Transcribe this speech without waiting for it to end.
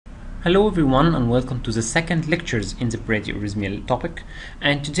Hello everyone and welcome to the second lectures in the bradyarrhythmial topic.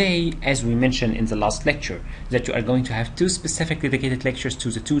 And today, as we mentioned in the last lecture, that you are going to have two specific dedicated lectures to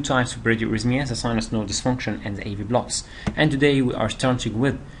the two types of bradyarrhythmias, the sinus node dysfunction and the AV blocks. And today we are starting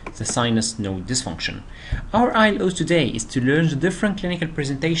with the sinus node dysfunction. Our ILO today is to learn the different clinical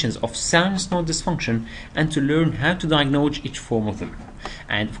presentations of sinus node dysfunction and to learn how to diagnose each form of them.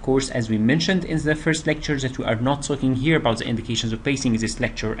 And of course, as we mentioned in the first lecture, that we are not talking here about the indications of pacing in this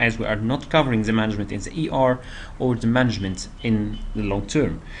lecture, as we are not covering the management in the ER or the management in the long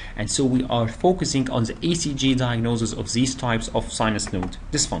term. And so we are focusing on the ECG diagnosis of these types of sinus node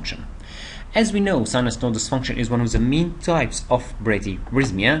dysfunction. As we know, sinus node dysfunction is one of the main types of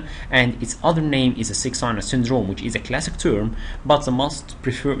bradyarrhythmia, and its other name is a sick sinus syndrome, which is a classic term, but the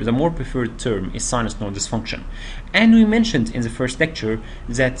more preferred term is sinus node dysfunction. And we mentioned in the first lecture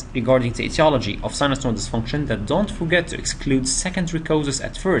that regarding the etiology of sinus node dysfunction, that don't forget to exclude secondary causes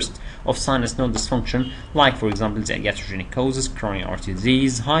at first of sinus node dysfunction, like for example the iatrogenic causes, coronary artery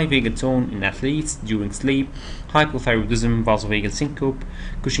disease, high vagal tone in athletes during sleep, hypothyroidism, vasovagal syncope,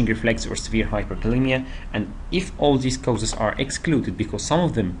 Cushing reflex or severe hyperkalemia. And if all these causes are excluded because some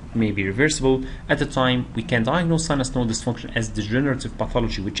of them may be reversible, at the time we can diagnose sinus node dysfunction as degenerative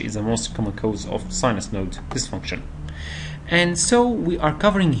pathology, which is the most common cause of sinus node dysfunction. And so we are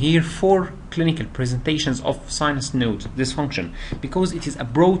covering here 4 clinical presentations of sinus node dysfunction, because it is a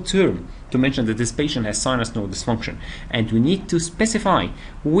broad term to mention that this patient has sinus node dysfunction, and we need to specify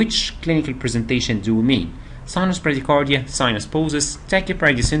which clinical presentation do we mean: sinus bradycardia, sinus poses,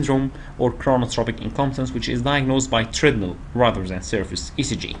 Tachy-brady syndrome, or chronotropic incompetence, which is diagnosed by treadmill rather than surface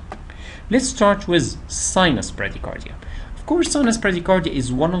ECG. Let's start with sinus bradycardia. Of course, sinus bradycardia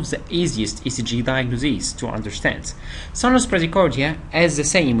is one of the easiest ECG diagnoses to understand. Sinus bradycardia, as the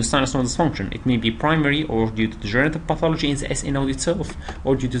same with sinus node dysfunction, it may be primary or due to degenerative pathology in the SA node itself,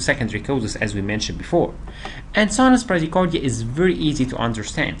 or due to secondary causes, as we mentioned before. And sinus bradycardia is very easy to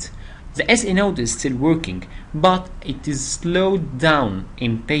understand. The SA node is still working, but it is slowed down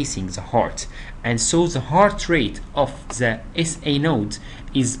in pacing the heart, and so the heart rate of the SA node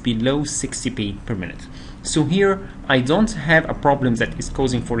is below 60 beats per minute. So here I don't have a problem that is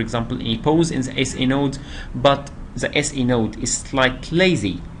causing, for example, a pause in the SA node, but the SA node is slightly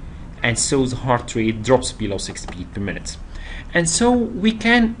lazy, and so the heart rate drops below 60 beats per minute. And so we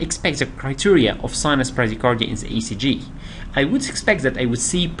can expect the criteria of sinus bradycardia in the ECG. I would expect that I would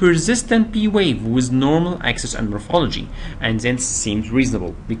see persistent P wave with normal axis and morphology, and then seems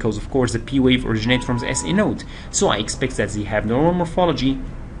reasonable because of course the P wave originates from the SA node. So I expect that they have normal morphology,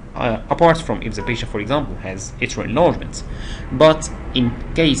 apart from if the patient, for example, has atrial enlargement. But in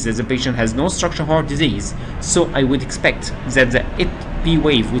case that the patient has no structural heart disease, so I would expect that the P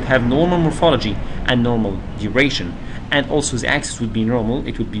wave would have normal morphology and normal duration, and also the axis would be normal.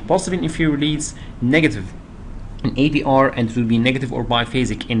 It would be positive in inferior leads, negative in AVR, and it will be negative or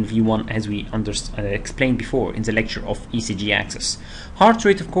biphasic in V1, as we explained before in the lecture of ECG axis. Heart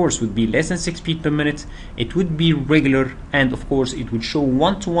rate, of course, would be less than 6 beats per minute. It would be regular, and of course it would show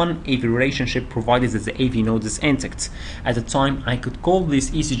one-to-one AV relationship, provided that the AV node is intact. At the time, I could call this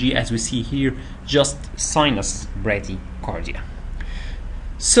ECG, as we see here, just sinus bradycardia.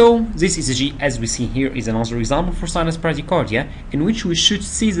 So this ECG, as we see here, is another example for sinus bradycardia, in which we should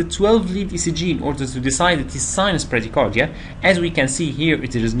see the 12-lead ECG in order to decide it is sinus bradycardia. As we can see here,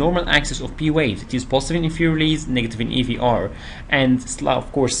 it is normal axis of P wave. It is positive in inferior leads, negative in AVR, and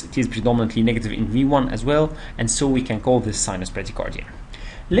of course it is predominantly negative in V1 as well, and so we can call this sinus bradycardia.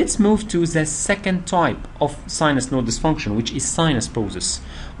 Let's move to the second type of sinus node dysfunction, which is sinus poses.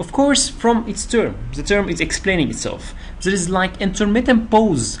 Of course, from its term, the term is explaining itself. There is like intermittent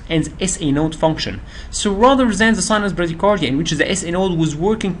pause and SA node function. So rather than the sinus bradycardia, in which the SA node was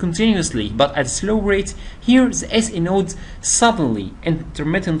working continuously but at a slow rate, here the SA node suddenly,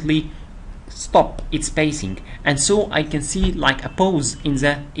 intermittently stop its pacing, and so I can see like a pause in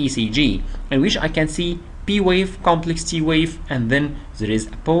the ECG, in which I can see P wave, complex T wave, and then there is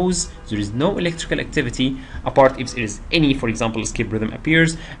a pause. There is no electrical activity, apart if there is any, for example, escape rhythm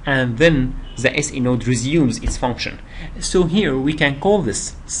appears, and then the SA node resumes its function. So here we can call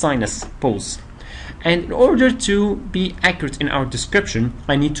this sinus pause. And in order to be accurate in our description,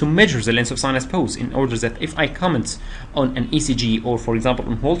 I need to measure the length of sinus pause, in order that if I comment on an ECG, or for example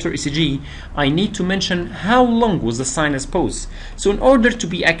on Holter ECG, I need to mention how long was the sinus pause. So in order to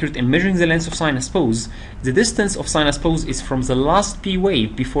be accurate in measuring the length of sinus pause, the distance of sinus pause is from the last P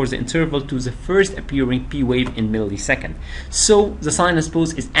wave before the interval to the first appearing P wave in millisecond. So the sinus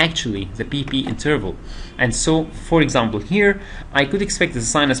pause is actually the PP interval. And so, for example, here I could expect the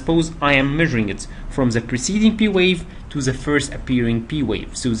sinus pause, I am measuring it from the preceding P wave to the first appearing P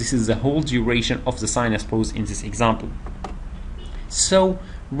wave. So this is the whole duration of the sinus pause in this example. So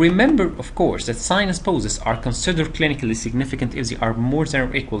remember, of course, that sinus pauses are considered clinically significant if they are more than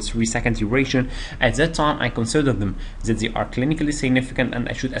or equal to 3-second duration. At that time, I consider them that they are clinically significant and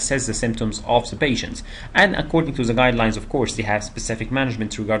I should assess the symptoms of the patient. And according to the guidelines, of course, they have specific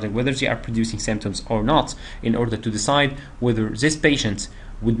management regarding whether they are producing symptoms or not in order to decide whether this patient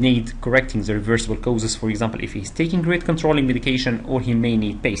would need correcting the reversible causes, for example, if he's taking rate controlling medication, or he may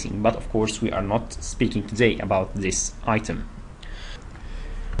need pacing. But of course, we are not speaking today about this item.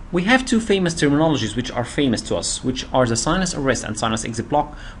 We have two famous terminologies which are famous to us, which are the sinus arrest and sinus exit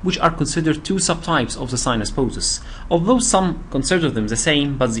block, which are considered two subtypes of the sinus pauses. Although some consider them the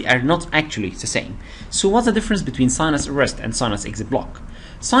same, but they are not actually the same. So what's the difference between sinus arrest and sinus exit block?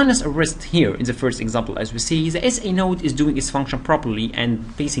 Sinus arrest here in the first example, as we see, the SA node is doing its function properly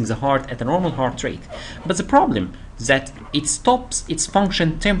and pacing the heart at a normal heart rate. But the problem is that it stops its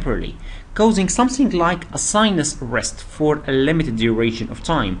function temporarily, causing something like a sinus arrest for a limited duration of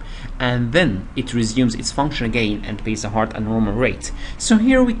time, and then it resumes its function again and paces the heart at a normal rate. So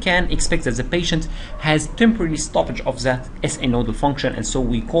here we can expect that the patient has temporary stoppage of that SA nodal function, and so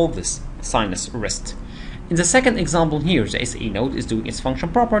we call this sinus arrest. In the second example here, the SA node is doing its function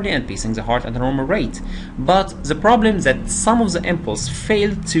properly and pacing the heart at a normal rate. But the problem is that some of the impulse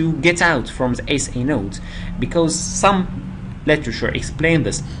fail to get out from the SA node, because some literature explain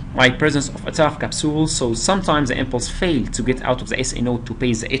this by presence of a tough capsule, so sometimes the impulse fail to get out of the SA node to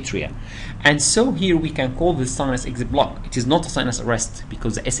pace the atria. And so here we can call this sinus exit block. It is not a sinus arrest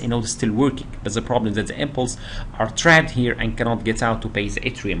because the SA node is still working, but the problem is that the impulse are trapped here and cannot get out to pace the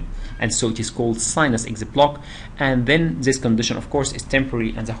atrium. And so it is called sinus exit block, and then this condition of course is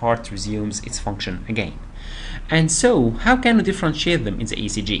temporary and the heart resumes its function again. And so, how can we differentiate them in the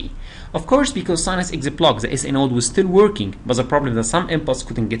ECG? Of course, because sinus exit block, the SA node was still working, but the problem is that some impulse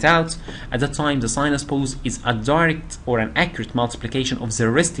couldn't get out. At that time, the sinus pause is a direct or an accurate multiplication of the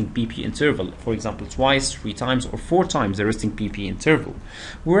resting PP interval. For example, twice, 3 times, or 4 times the resting PP interval.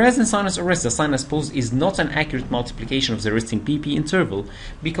 Whereas in sinus arrest, the sinus pause is not an accurate multiplication of the resting PP interval,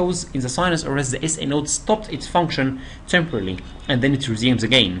 because in the sinus arrest, the SA node stopped its function temporarily, and then it resumes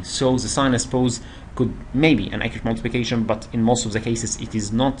again. So the sinus pause could maybe an accurate multiplication, but in most of the cases it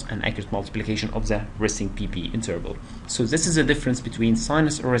is not an accurate multiplication of the resting PP interval. So this is the difference between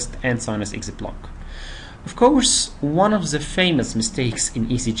sinus arrest and sinus exit block. Of course, one of the famous mistakes in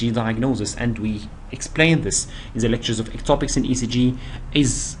ECG diagnosis, and we explained this in the lectures of ectopics in ECG,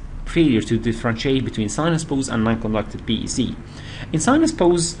 is failure to differentiate between sinus pause and non-conducted PEC. In sinus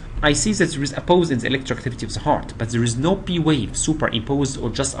pause, I see that there is a pause in the electroactivity of the heart, but there is no P wave superimposed or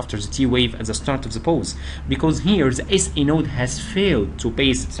just after the T wave at the start of the pause, because here the SA node has failed to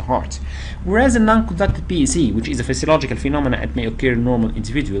pace the heart. Whereas in non-conducted PEC, which is a physiological phenomenon that may occur in normal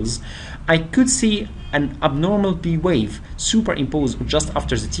individuals, I could see an abnormal P wave superimposed just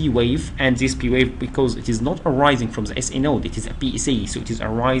after the T wave, and this P wave, because it is not arising from the SA node, it is a PEC, so it is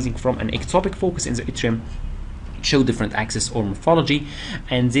arising from an ectopic focus in the atrium, show different axis or morphology,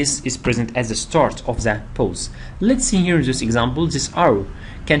 and this is present at the start of the pause. Let's see here in this example, this arrow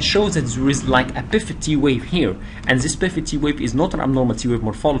can show that there is like a pivot T wave here, and this pivot T wave is not an abnormal T wave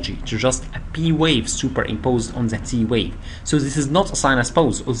morphology, it's just a P wave superimposed on the T wave. So this is not a sinus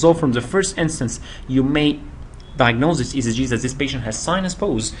pause, although from the first instance you may diagnose this ECG that this patient has sinus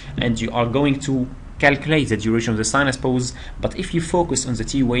pause, and you are going to calculate the duration of the sinus pause, but if you focus on the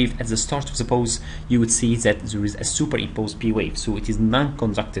T wave at the start of the pause, you would see that there is a superimposed P wave, so it is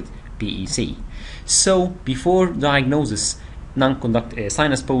non-conducted PEC. So before diagnosis non-conducted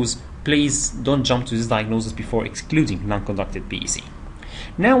sinus pause, please don't jump to this diagnosis before excluding non-conducted PEC.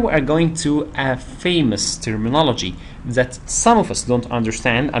 Now we are going to a famous terminology that some of us don't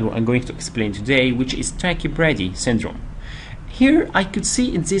understand, and I'm going to explain today, which is Tachy-brady syndrome. Here I could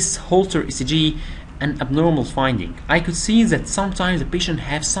see in this Holter ECG an abnormal finding. I could see that sometimes the patient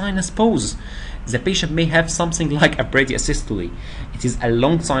has sinus pause. The patient may have something like a bradyasystole. It is a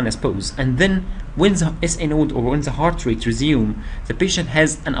long sinus pause, and then when the SA node or when the heart rate resume, the patient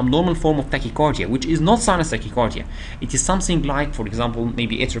has an abnormal form of tachycardia, which is not sinus tachycardia. It is something like, for example,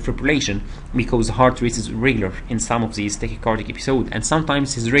 maybe atrial fibrillation, because the heart rate is irregular in some of these tachycardic episodes, and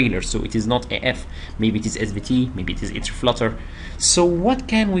sometimes it's regular, so it is not AF. Maybe it is SVT, maybe it is atrial flutter. So what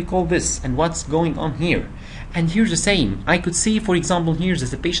can we call this, and what's going on here? And here's the same. I could see, for example, here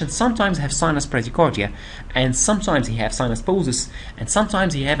that the patient sometimes have sinus bradycardia, and sometimes he have sinus pauses, and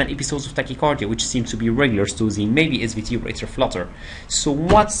sometimes he have an episode of tachycardia, which seems to be regular, so the maybe SVT or atrial flutter. So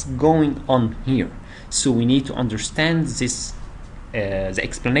what's going on here? So we need to understand this the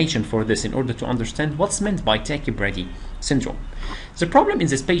explanation for this in order to understand what's meant by Tachy-brady syndrome. The problem in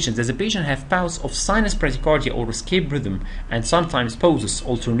this patient is that the patient has bouts of sinus bradycardia or escape rhythm and sometimes pauses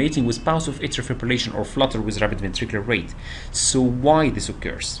alternating with bouts of atrial fibrillation or flutter with rapid ventricular rate. So why this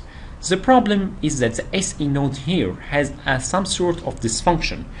occurs? The problem is that the SE node here has some sort of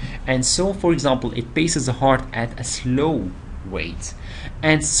dysfunction, and so for example it paces the heart at a slow rate,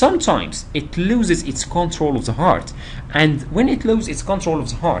 and sometimes it loses its control of the heart, and when it loses its control of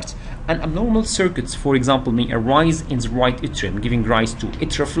the heart, an abnormal circuit, for example, may arise in the right atrium, giving rise to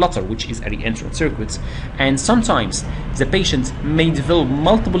atrial flutter, which is a re-entrant circuit, and sometimes the patient may develop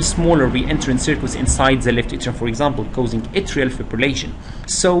multiple smaller re-entrant circuits inside the left atrium, for example, causing atrial fibrillation.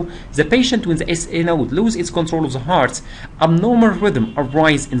 So the patient, when the SA node loses its control of the heart, abnormal rhythm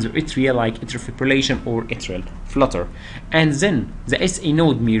arise in the atria like atrial fibrillation or atrial flutter, and then the SA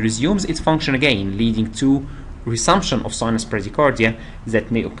node may resume its function again, leading to resumption of sinus bradycardia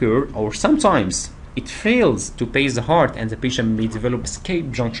that may occur, or sometimes it fails to pace the heart and the patient may develop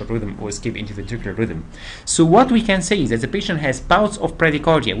escape junction rhythm or escape interventricular rhythm. So what we can say is that the patient has bouts of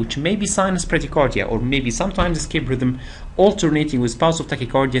bradycardia, which may be sinus bradycardia or maybe sometimes escape rhythm, alternating with bouts of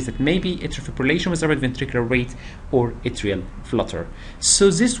tachycardia that may be atrial fibrillation with rapid ventricular rate or atrial flutter. So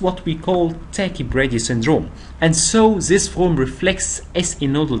this is what we call Tachy-brady syndrome, and so this form reflects SE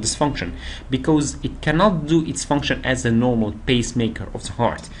nodal dysfunction because it cannot do its function as a normal pacemaker of the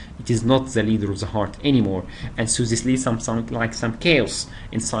heart. It is not the leader of the heart anymore, and so this leads some chaos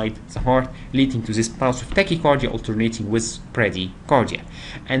inside the heart, leading to this bouts of tachycardia alternating with bradycardia.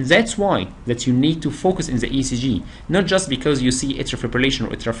 And that's why that you need to focus in the ECG, not just because you see atrial fibrillation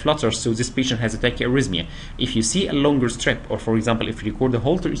or atrial flutter, so this patient has a tachyarrhythmia. If you see a longer strip, or for example if you record the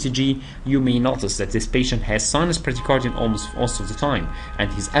Holter ECG, you may notice that this patient has sinus bradycardia almost most of the time,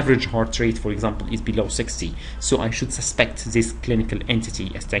 and his average heart rate, for example, is below 60. So I should suspect this clinical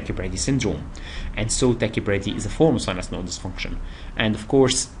entity as Tachy-brady syndrome. And so Tachy-brady is a form of sinus node dysfunction. And of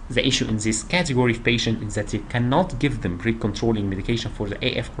course, the issue in this category of patient is that you cannot give them rate controlling medication for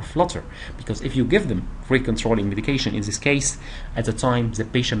the AF or flutter, because if you give them rate controlling medication in this case, at the time the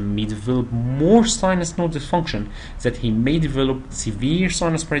patient may develop more sinus node dysfunction, that he may develop severe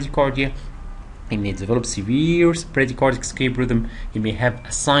sinus bradycardia, he may develop severe bradycardic escape rhythm, he may have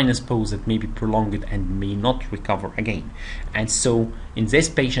a sinus pause that may be prolonged and may not recover again. And so in this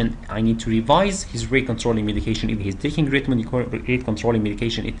patient, I need to revise his rate controlling medication. If he's taking rate controlling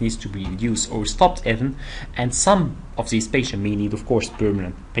medication, it needs to be reduced or stopped even, and some of these patients may need, of course,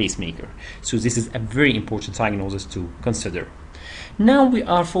 permanent pacemaker. So this is a very important diagnosis to consider. Now we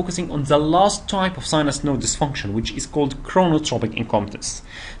are focusing on the last type of sinus node dysfunction, which is called chronotropic incompetence.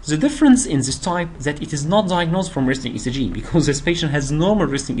 The difference in this type is that it is not diagnosed from resting ECG, because this patient has normal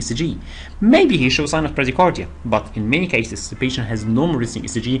resting ECG. Maybe he shows sinus bradycardia, but in many cases the patient has normal resting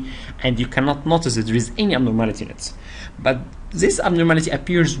ECG and you cannot notice that there is any abnormality in it. But this abnormality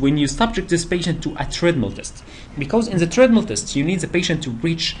appears when you subject this patient to a treadmill test, because in the treadmill test you need the patient to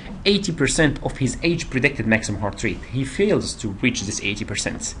reach 80% of his age predicted maximum heart rate. He fails to reach this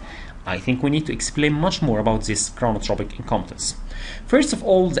 80%. I think we need to explain much more about this chronotropic incompetence. First of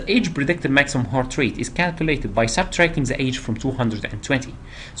all, the age predicted maximum heart rate is calculated by subtracting the age from 220.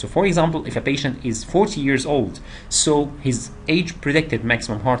 So for example, if a patient is 40 years old, so his age predicted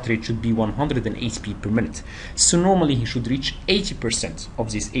maximum heart rate should be 180 beats per minute. So normally he should reach 80%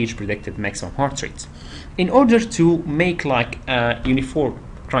 of this age predicted maximum heart rate. In order to make like a uniform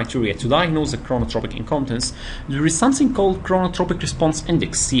criteria to diagnose the chronotropic incompetence, there is something called Chronotropic Response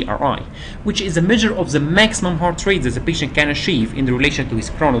Index, CRI, which is a measure of the maximum heart rate that the patient can achieve in relation to his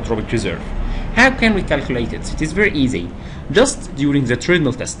chronotropic reserve. How can we calculate it? It is very easy. Just during the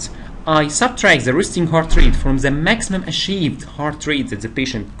treadmill test, I subtract the resting heart rate from the maximum achieved heart rate that the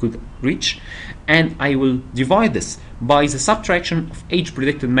patient could reach, and I will divide this by the subtraction of age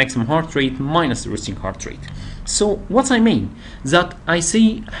predicted maximum heart rate minus the resting heart rate. So what I mean that I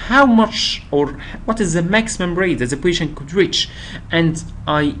see how much or what is the maximum rate that the patient could reach, and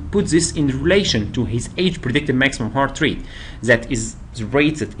I put this in relation to his age predicted maximum heart rate, that is the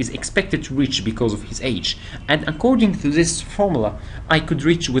rate that is expected to reach because of his age. And according to this formula, I could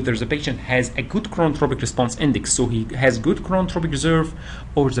reach whether the patient has a good chronotropic response index, so he has good chronotropic reserve,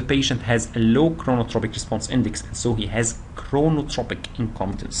 or the patient has a low chronotropic response index, and so he has chronotropic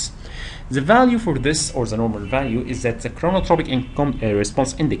incompetence. The value for this, or the normal value, is that the chronotropic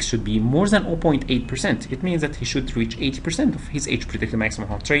response index should be more than 0.8%. It means that he should reach 80% of his age predicted maximum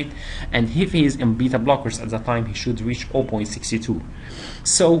heart rate, and if he is in beta blockers at that time, he should reach 0.62.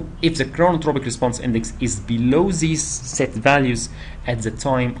 So if the chronotropic response index is below these set values, at the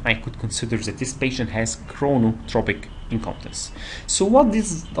time I could consider that this patient has chronotropic incompetence. So what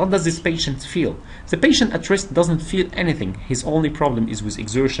does this patient feel? The patient at rest doesn't feel anything. His only problem is with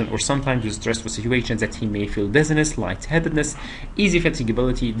exertion or sometimes with stressful situations that he may feel dizziness, lightheadedness, easy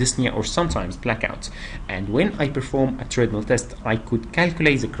fatigability, dyspnea, or sometimes blackout. And when I perform a treadmill test, I could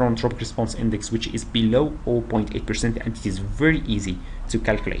calculate the chronotropic response index, which is below 0.8%, and it is very easy to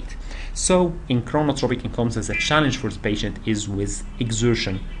calculate. So in chronotropic incompetence, the challenge for the patient is with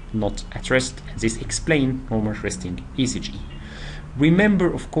exertion, not at rest. This explains normal resting ECG.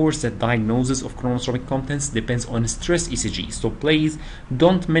 Remember, of course, that diagnosis of chronotropic incompetence depends on stress ECG. So please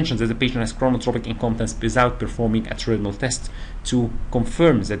don't mention that the patient has chronotropic incompetence without performing a treadmill test to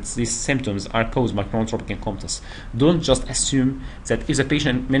confirm that these symptoms are caused by chronotropic incompetence. Don't just assume that if the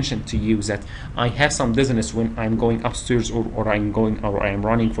patient mentioned to you that I have some dizziness when I'm going upstairs or I am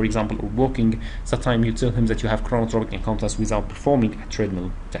running, for example, or walking, it's the time you tell him that you have chronotropic incompetence without performing a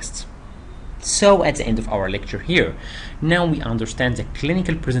treadmill test. So at the end of our lecture here, now we understand the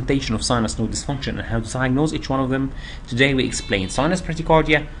clinical presentation of sinus node dysfunction and how to diagnose each one of them. Today we explained sinus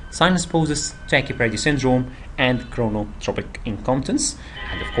bradycardia, sinus posis, Tachy-brady syndrome, and chronotropic incompetence.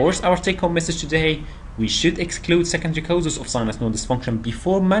 And of course, our take-home message today: we should exclude secondary causes of sinus node dysfunction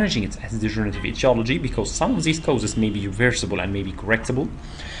before managing it as degenerative etiology, because some of these causes may be reversible and may be correctable.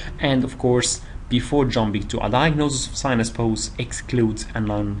 And of course, before jumping to a diagnosis of sinus pose, excludes a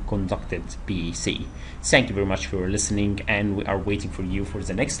non-conducted PEC. Thank you very much for listening, and we are waiting for you for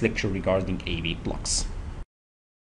the next lecture regarding AV blocks.